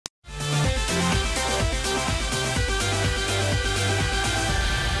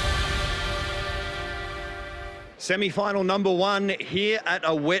Semi-final number 1 here at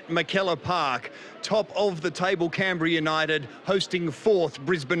a wet McKellar Park. Top of the table Canberra United hosting 4th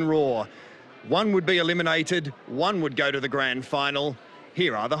Brisbane Roar. One would be eliminated, one would go to the grand final.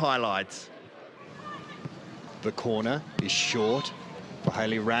 Here are the highlights. The corner is short for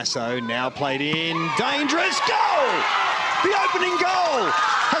Hayley Raso, now played in, dangerous, goal! The opening goal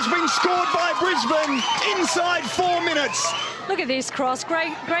has been scored by Brisbane inside 4 minutes. Look at this cross,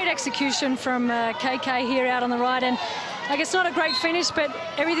 great execution from KK here out on the right, and I guess not a great finish, but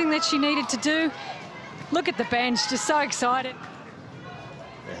everything that she needed to do. Look at the bench, just so excited.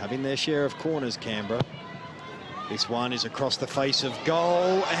 They're having their share of corners, Canberra. This one is across the face of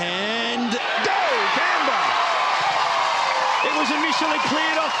goal, and goal, Canberra! It was initially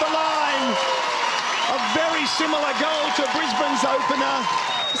cleared off the line. A very similar goal to Brisbane's opener.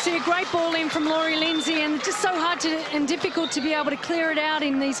 You see a great ball in from Laurie Lindsay, and just so hard and difficult to be able to clear it out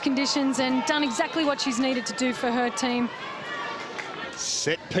in these conditions, and done exactly what she's needed to do for her team.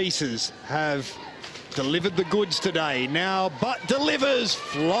 Set pieces have delivered the goods today. Now, but delivers.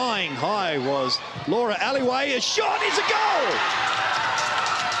 Flying high was Laura Alleyway. A shot is a goal.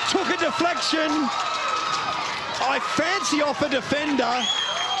 Took a deflection. I fancy off a defender.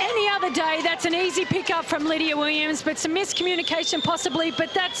 Any other day, that's an easy pickup from Lydia Williams, but some miscommunication possibly,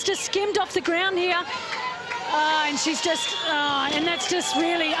 but that's just skimmed off the ground here. And she's just, and that's just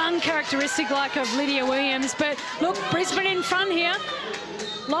really uncharacteristic like of Lydia Williams. But look, Brisbane in front here.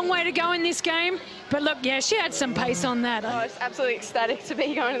 Long way to go in this game. But look, yeah, she had some pace on that. Oh, it's absolutely ecstatic to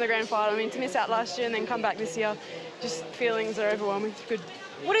be going to the grand final. I mean, to miss out last year and then come back this year, just feelings are overwhelming. It's good.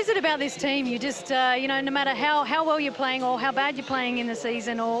 What is it about this team? You just, you know, no matter how well you're playing or how bad you're playing in the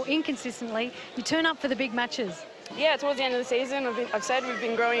season or inconsistently, you turn up for the big matches. Yeah, towards the end of the season, I've said we've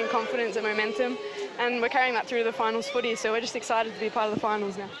been growing in confidence and momentum, and we're carrying that through the finals footy, so we're just excited to be part of the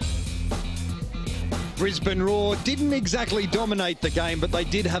finals now. Brisbane Roar didn't exactly dominate the game, but they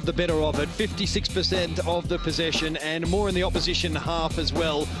did have the better of it. 56% of the possession and more in the opposition half as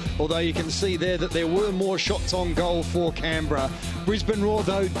well. Although you can see there that there were more shots on goal for Canberra. Brisbane Roar,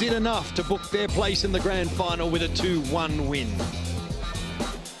 though, did enough to book their place in the grand final with a 2-1 win.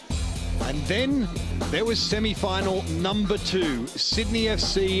 And then there was semi-final number 2, Sydney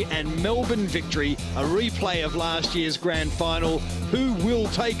FC and Melbourne Victory, a replay of last year's grand final. Who will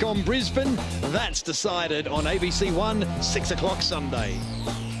take on Brisbane? That's decided on ABC One, 6 o'clock Sunday.